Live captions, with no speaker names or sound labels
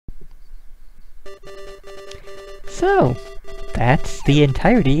So, that's the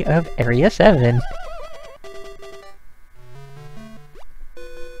entirety of Area 7.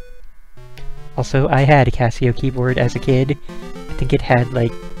 Also, I had a Casio keyboard as a kid. I think it had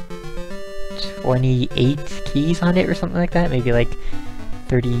like 28 keys on it or something like that, maybe like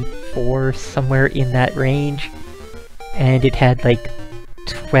 34, somewhere in that range. And it had like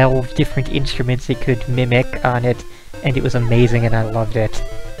 12 different instruments it could mimic on it, and it was amazing and I loved it.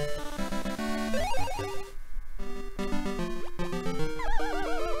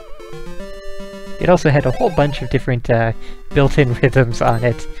 It also had a whole bunch of different built-in rhythms on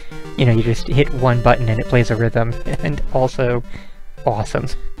it. You know, you just hit one button and it plays a rhythm, and also awesome.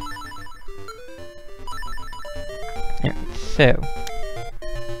 Alright, so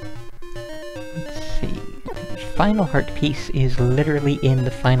let's see. The final heart piece is literally in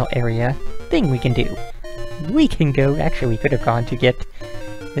the final area. Thing we can do. We can go, actually we could have gone to get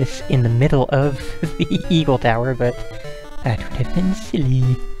this in the middle of the Eagle Tower, but that would have been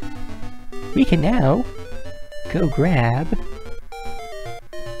silly. We can now go grab...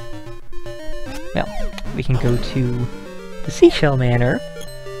 Well, we can go to the Seashell Manor,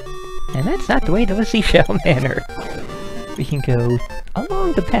 and that's not the way to the Seashell Manor. We can go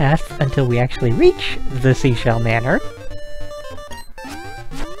along the path until we actually reach the Seashell Manor.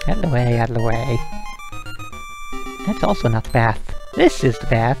 Out of the way, out of the way. That's also not the path. This is the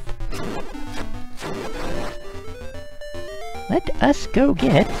path. Let us go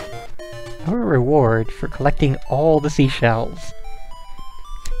get our reward for collecting all the seashells.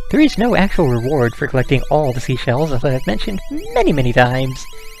 There is no actual reward for collecting all the seashells, as I have mentioned many times.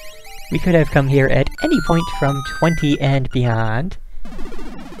 We could have come here at any point from 20 and beyond.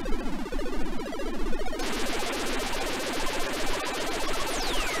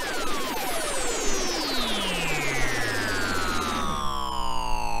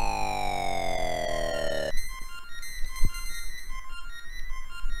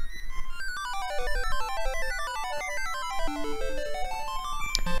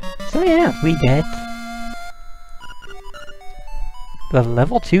 So yeah, we get the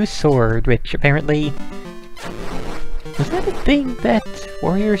level 2 sword, which apparently... Was that a thing that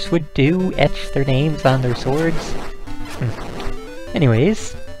warriors would do? Etch their names on their swords?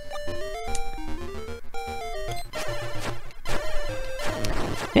 Anyways.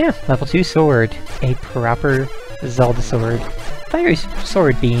 Yeah, level 2 sword. A proper Zelda sword. Fires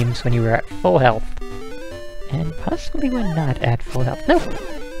sword beams when you were at full health. And possibly when not at full health. Nope!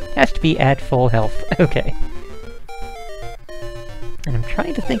 Has to be at full health. Okay. And I'm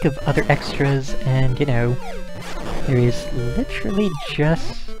trying to think of other extras, and, you know, there is literally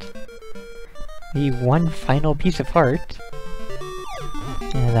just the one final piece of heart.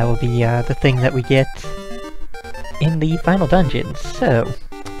 And that will be the thing that we get in the final dungeon. So,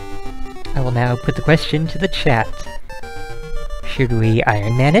 I will now put the question to the chat. Should we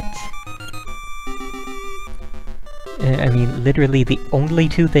Iron Man it? I mean, literally the only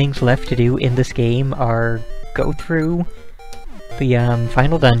two things left to do in this game are go through the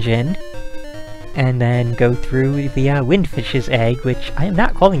final dungeon, and then go through the Windfish's Egg, which I am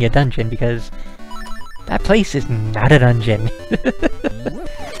not calling a dungeon because that place is not a dungeon.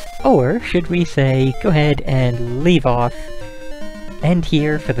 Or should we say, go ahead and leave off, end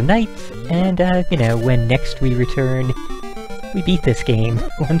here for the night, and you know, when next we return, we beat this game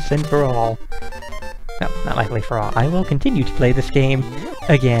once and for all. No, not likely for all. I will continue to play this game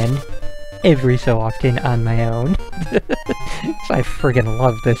again every so often on my own. So I friggin'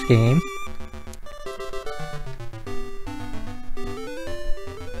 love this game.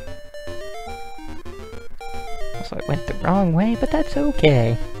 Also, I went the wrong way, but that's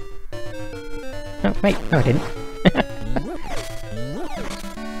okay. Oh, wait, no I didn't.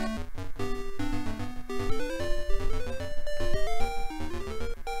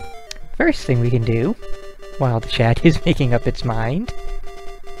 First thing we can do, while the chat is making up its mind,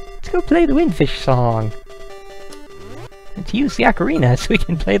 let's go play the Windfish song. Let's use the ocarina so we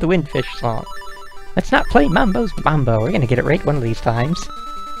can play the Windfish song. Let's not play Mambo's Mambo, we're gonna get it right one of these times.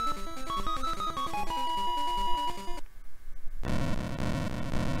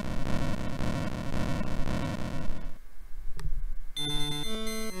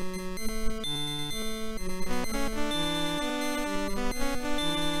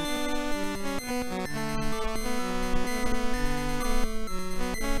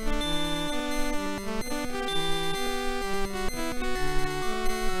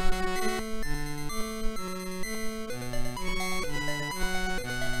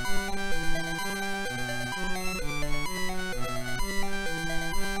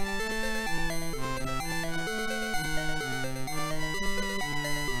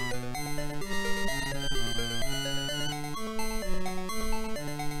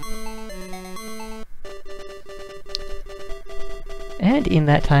 And in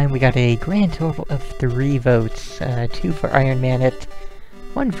that time we got a grand total of 3 votes. 2 for Iron Man It,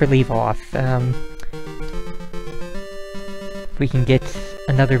 1 for Leave Off. If we can get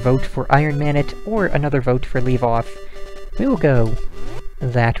another vote for Iron Man It, or another vote for Leave Off, we will go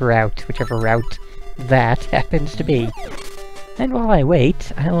that route, whichever route that happens to be. And while I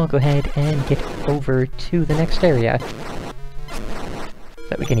wait, I will go ahead and get over to the next area. So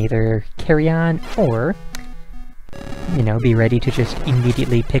that we can either carry on, or, you know, be ready to just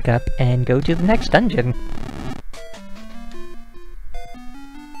immediately pick up and go to the next dungeon.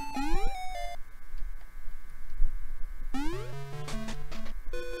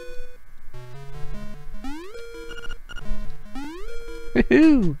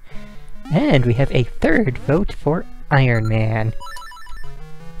 Woohoo! And we have a 3rd vote for Iron Man.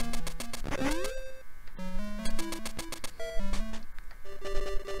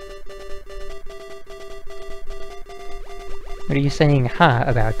 What are you saying ha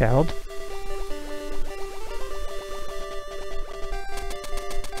about, Beld?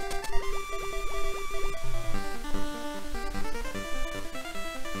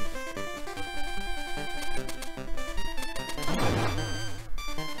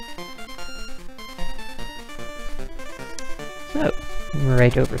 So,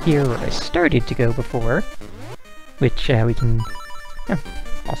 right over here where I started to go before, which we can...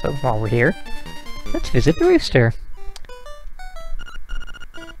 also, while we're here, let's visit the rooster.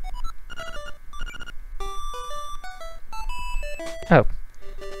 Oh.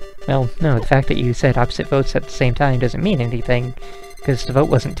 Well, no, the fact that you said opposite votes at the same time doesn't mean anything, because the vote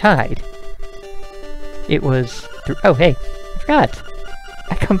wasn't tied. It was... oh, hey, I forgot!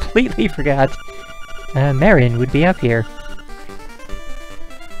 I completely forgot! Marin would be up here.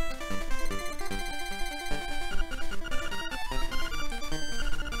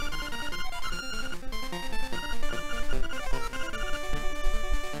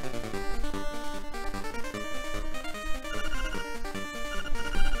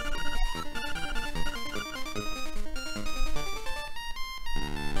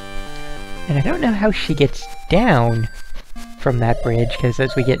 And I don't know how she gets down from that bridge, because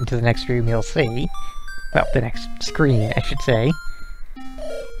as we get into the next room you'll see... well, the next screen, I should say.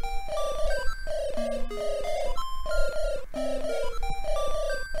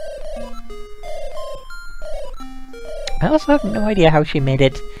 I also have no idea how she made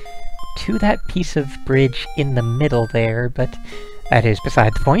it to that piece of bridge in the middle there, but that is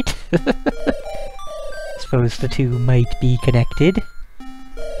beside the point. I suppose the two might be connected.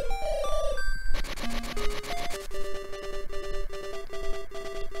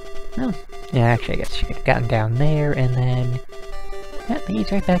 Oh, yeah, actually I guess she could have gotten down there, and then that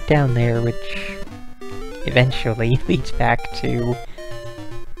leads right back down there, which eventually leads back to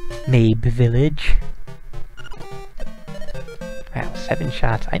Mabe Village. Wow, 7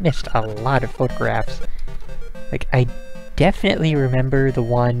 shots. I missed a lot of photographs. Like, I definitely remember the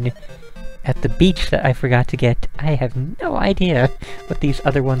one at the beach that I forgot to get. I have no idea what these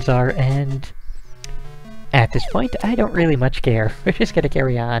other ones are, and at this point, I don't really much care. We're just gonna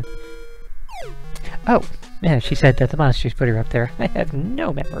carry on. Oh, yeah, she said that the monsters put her up there. I have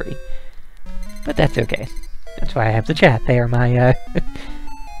no memory. But that's okay. That's why I have the chat. They are my,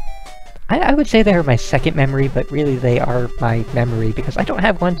 I would say they are my second memory, but really they are my memory, because I don't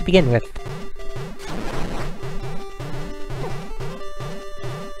have one to begin with.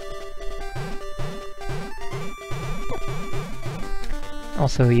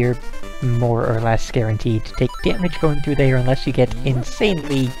 Also, you're more or less guaranteed to take damage going through there unless you get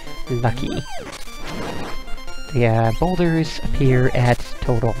insanely lucky. The boulders appear at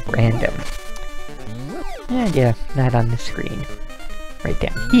total random. And yeah, not on the screen. Right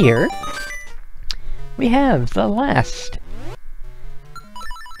down here, we have the last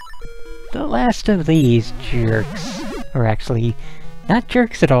of these jerks. Or actually, not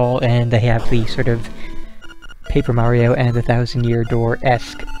jerks at all, and they have the sort of Paper Mario and the Thousand Year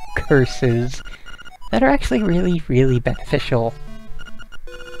Door-esque curses that are actually really, really beneficial.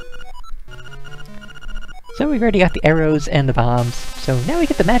 So we've already got the arrows and the bombs, so now we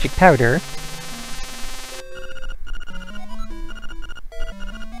get the magic powder.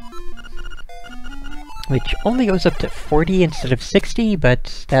 Which only goes up to 40 instead of 60,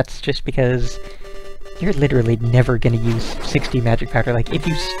 but that's just because you're literally never gonna use 60 magic powder. Like, if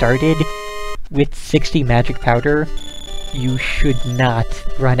you started with 60 magic powder, you should not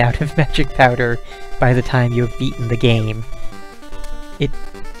run out of magic powder by the time you have beaten the game. It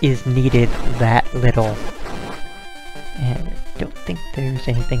is needed that little. And I don't think there's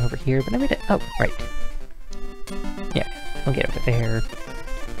anything over here, but I'm gonna... oh, right. Yeah, we'll get over there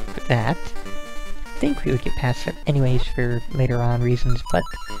for that. think we would get past it anyways for later on reasons, but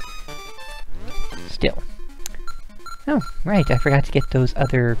still. Oh, right, I forgot to get those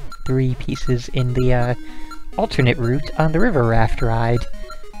other 3 pieces in the alternate route on the river raft ride.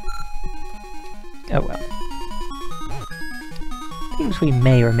 Oh well. Things we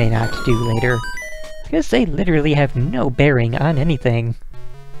may or may not do later, because they literally have no bearing on anything.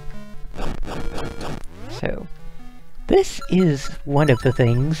 So, this is one of the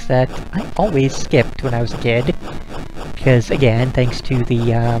things that I always skipped when I was a kid, because again, thanks to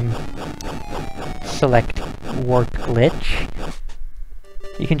the select warp glitch,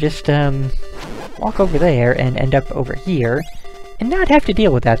 you can just walk over there and end up over here, and not have to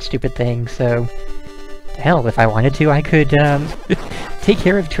deal with that stupid thing, so hell, if I wanted to, I could take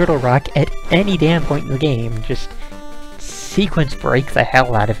care of Turtle Rock at any damn point in the game, just sequence break the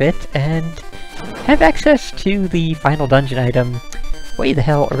hell out of it, and have access to the final dungeon item way the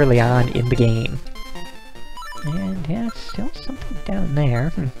hell early on in the game. And yeah, still something down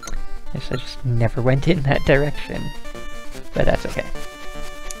there. Guess I just never went in that direction. But that's okay.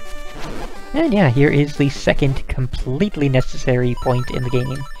 And yeah, here is the second completely necessary point in the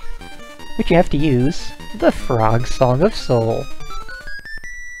game, which you have to use, the Frog Song of Soul.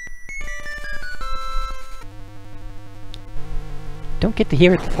 Don't get to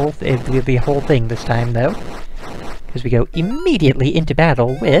hear the whole thing this time, though, because we go immediately into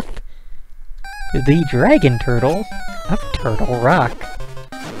battle with the Dragon Turtle of Turtle Rock.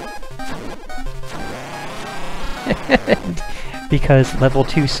 Because level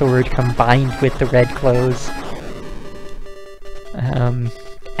 2 sword combined with the red clothes.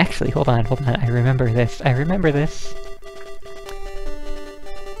 Actually, hold on, I remember this. Where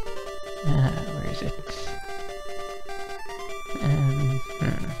is it?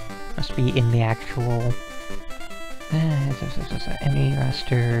 Must be in the actual... enemy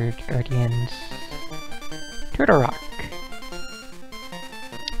roster, Guardians... Turtle Rock.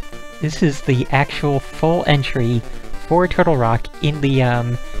 This is the actual full entry for Turtle Rock in the,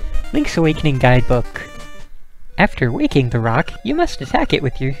 Link's Awakening guidebook. After waking the rock, you must attack it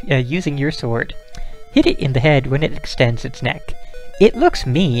with your, using your sword. Hit it in the head when it extends its neck. It looks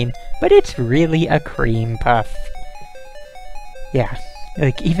mean, but it's really a cream puff. Yeah,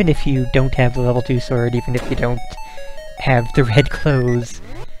 like, even if you don't have the level 2 sword, even if you don't have the red clothes,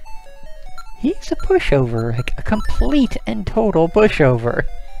 he's a pushover, like a complete and total pushover.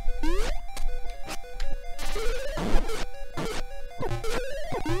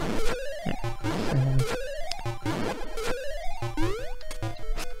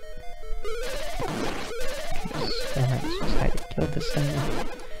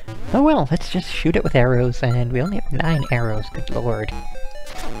 Oh well, let's just shoot it with arrows, and we only have 9 arrows, good lord.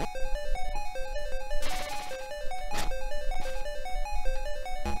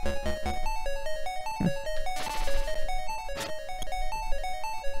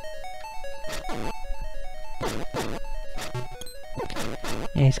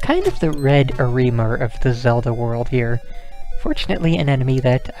 Yeah, he's kind of the red Arima of the Zelda world here. Fortunately, an enemy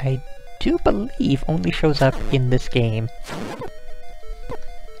that I do believe only shows up in this game.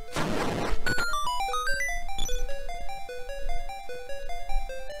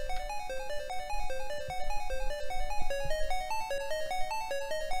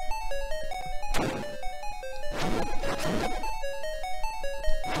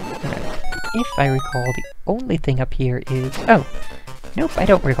 If I recall, the only thing up here is... Oh! Nope, I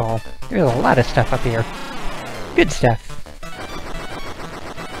don't recall. There's a lot of stuff up here. Good stuff.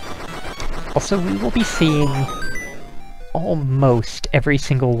 Also, we will be seeing almost every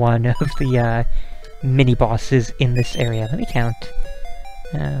single one of the mini-bosses in this area. Let me count.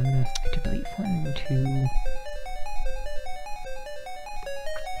 I do believe 1, 2...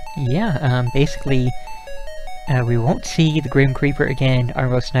 Yeah, basically... we won't see the Grim Creeper again,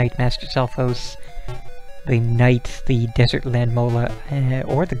 Armos Knight, Master Selphos, the Knight, the Desert Land Mola,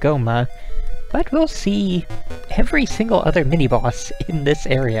 or the Goma, but we'll see every single other mini-boss in this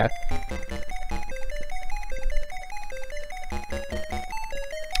area.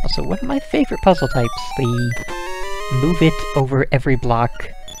 Also, one of my favorite puzzle types, the move it over every block,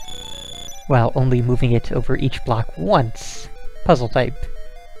 while only moving it over each block once puzzle type.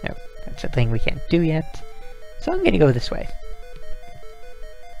 No, that's a thing we can't do yet. So I'm gonna go this way.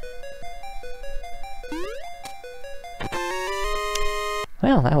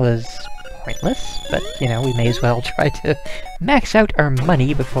 Well, that was pointless, but, you know, we may as well try to max out our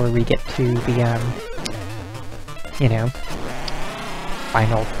money before we get to the, you know,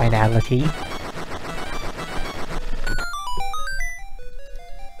 finality.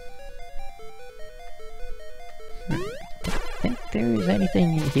 I don't think there's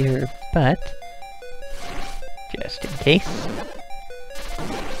anything here, but case.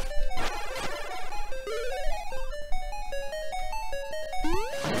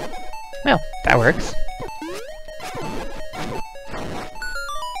 Well, that works.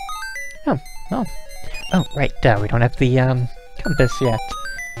 Oh, well. Oh, right, we don't have the, compass yet.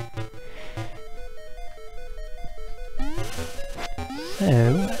 So,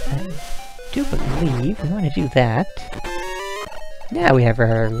 I do believe we want to do that. Now we have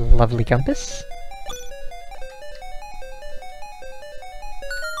our lovely compass.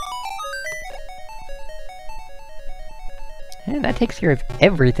 And that takes care of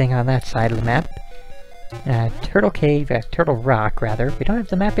everything on that side of the map. Turtle Cave, Turtle Rock, rather. We don't have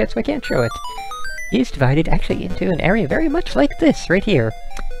the map yet, so I can't show it. Is divided actually into an area very much like this, right here.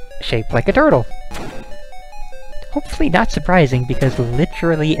 Shaped like a turtle. Hopefully not surprising, because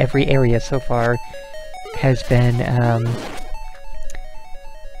literally every area so far has been,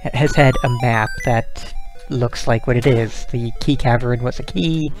 has had a map that looks like what it is. The Key Cavern was a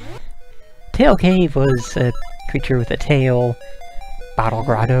key, Tail Cave was a creature with a tail, Bottle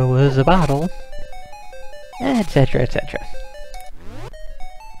Grotto was a bottle, etc, etc.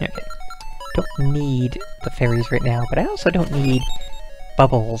 Okay. Don't need the fairies right now, but I also don't need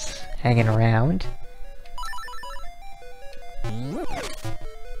bubbles hanging around.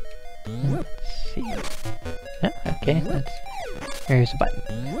 Let's see. Oh, okay, there's a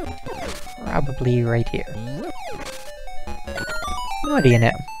button. Probably right here. What do you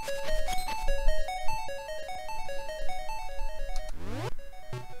know?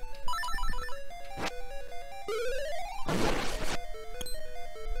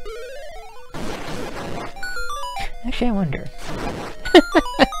 Actually, I wonder.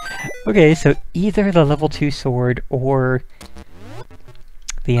 Okay, so either the level 2 sword or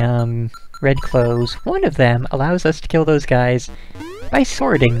the, red clothes, one of them allows us to kill those guys by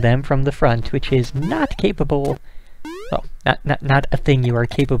swording them from the front, which is not capable... well, not a thing you are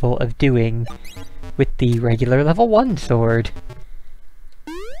capable of doing with the regular level 1 sword.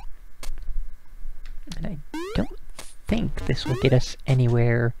 And I don't think this will get us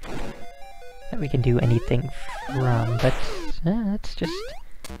anywhere that we can do anything from, but let's just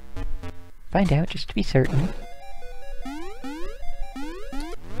find out just to be certain.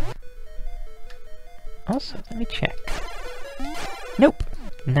 Also, let me check. Nope!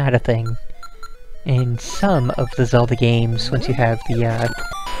 Not a thing. In some of the Zelda games, once you have the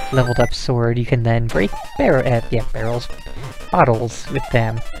leveled up sword, you can then break barrels, bottles with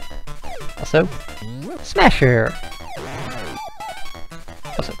them. Also, Smasher!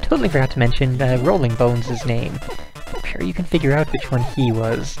 Also, totally forgot to mention Rolling Bones' name. I'm sure you can figure out which one he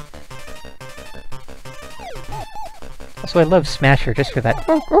was. Also, I love Smasher just for that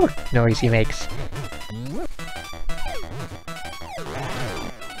noise he makes.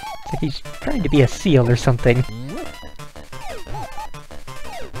 It's like he's trying to be a seal or something.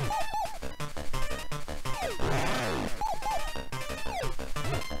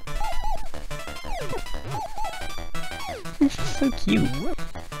 This is so cute.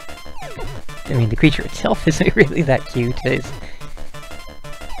 I mean, the creature itself isn't really that cute. It's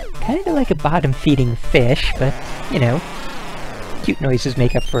kind of like a bottom-feeding fish, but, you know, cute noises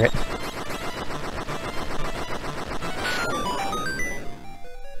make up for it.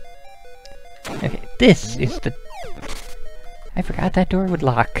 Okay, this is the... I forgot that door would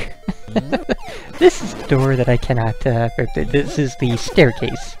lock. This is the door that I cannot, this is the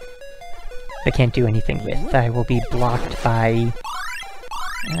staircase I can't do anything with. I will be blocked by...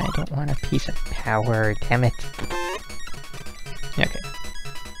 I don't want a piece of power, damn it. Okay.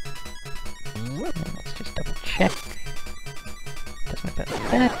 And let's just double check. Doesn't open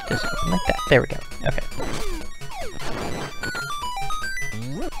like that, doesn't open like that. There we go. Okay.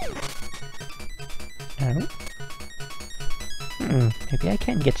 Maybe I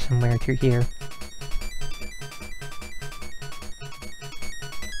can get somewhere through here.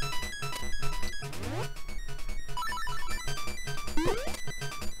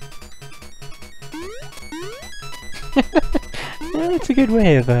 Well, that's a good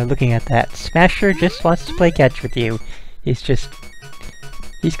way of looking at that. Smasher just wants to play catch with you. He's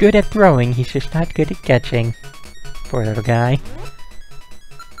good at throwing, he's just not good at catching. Poor little guy.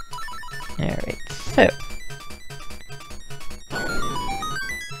 Alright, so...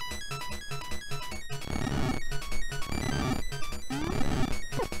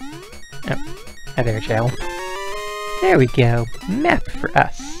 oh, hi there, Shell. There we go! Map for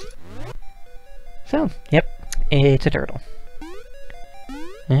us! So, yep, it's a turtle.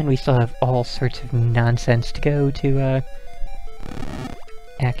 And we still have all sorts of nonsense to go to,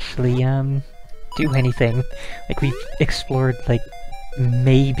 actually, do anything. Like, we've explored, like,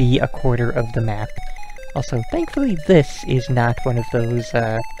 maybe a quarter of the map. Also, thankfully this is not one of those,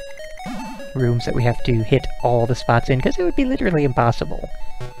 rooms that we have to hit all the spots in, because it would be literally impossible.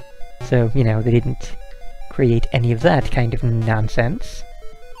 So, you know, they didn't create any of that kind of nonsense.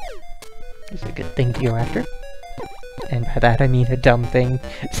 It's a good thing to go after. And by that I mean a dumb thing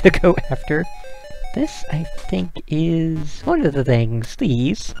to go after. This, I think, is one of the things.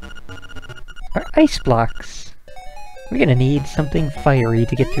 These are ice blocks. We're gonna need something fiery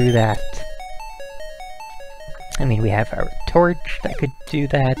to get through that. I mean, we have our torch that could do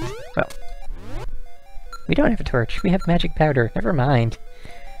that. Well, we don't have a torch. We have magic powder. Never mind.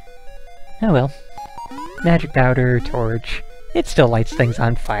 Oh well. Magic powder, torch. It still lights things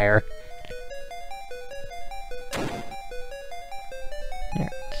on fire. Alright,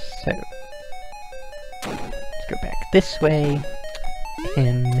 so... let's go back this way.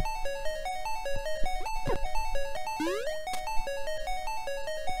 And...